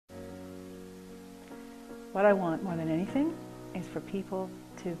What I want more than anything is for people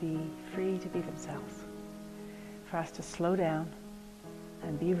to be free to be themselves. For us to slow down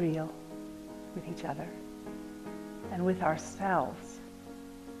and be real with each other and with ourselves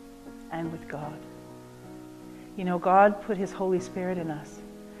and with God. You know, God put His Holy Spirit in us,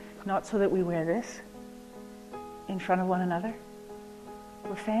 not so that we wear this in front of one another.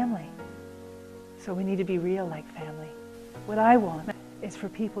 We're family, so we need to be real like family. What I want is for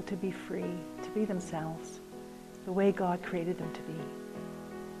people to be free, to be themselves, the way God created them to be,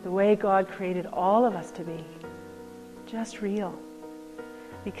 the way God created all of us to be, just real.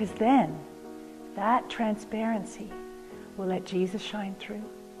 Because then, that transparency will let Jesus shine through,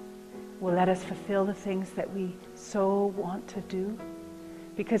 will let us fulfill the things that we so want to do,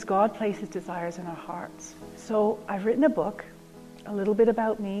 because God places desires in our hearts. So I've written a book, a little bit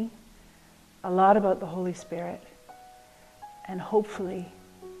about me, a lot about the Holy Spirit, and hopefully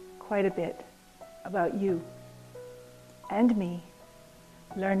quite a bit about you and me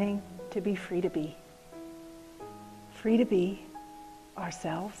learning to be free to be. Free to be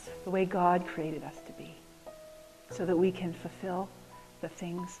ourselves the way God created us to be, so that we can fulfill the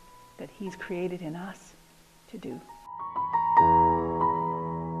things that He's created in us to do.